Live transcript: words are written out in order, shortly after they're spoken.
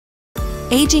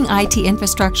Aging IT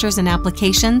infrastructures and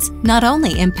applications not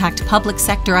only impact public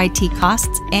sector IT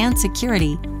costs and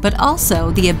security, but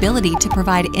also the ability to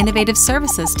provide innovative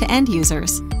services to end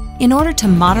users. In order to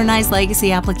modernize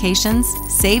legacy applications,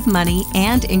 save money,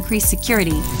 and increase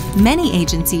security, many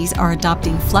agencies are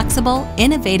adopting flexible,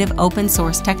 innovative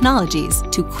open-source technologies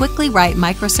to quickly write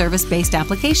microservice-based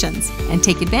applications and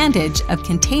take advantage of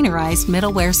containerized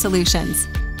middleware solutions.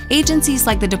 Agencies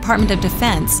like the Department of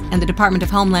Defense and the Department of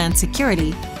Homeland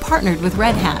Security partnered with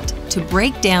Red Hat to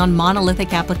break down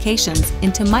monolithic applications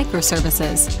into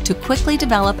microservices to quickly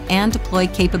develop and deploy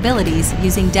capabilities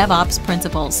using DevOps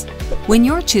principles. When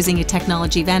you're choosing a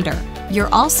technology vendor,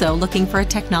 you're also looking for a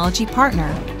technology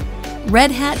partner.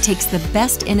 Red Hat takes the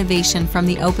best innovation from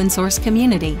the open source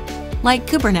community, like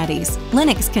Kubernetes,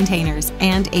 Linux containers,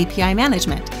 and API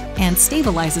management, and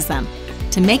stabilizes them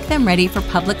to make them ready for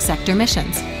public sector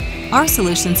missions. Our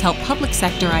solutions help public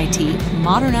sector IT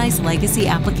modernize legacy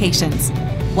applications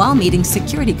while meeting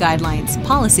security guidelines,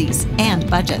 policies, and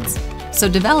budgets, so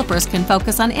developers can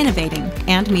focus on innovating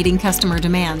and meeting customer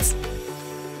demands.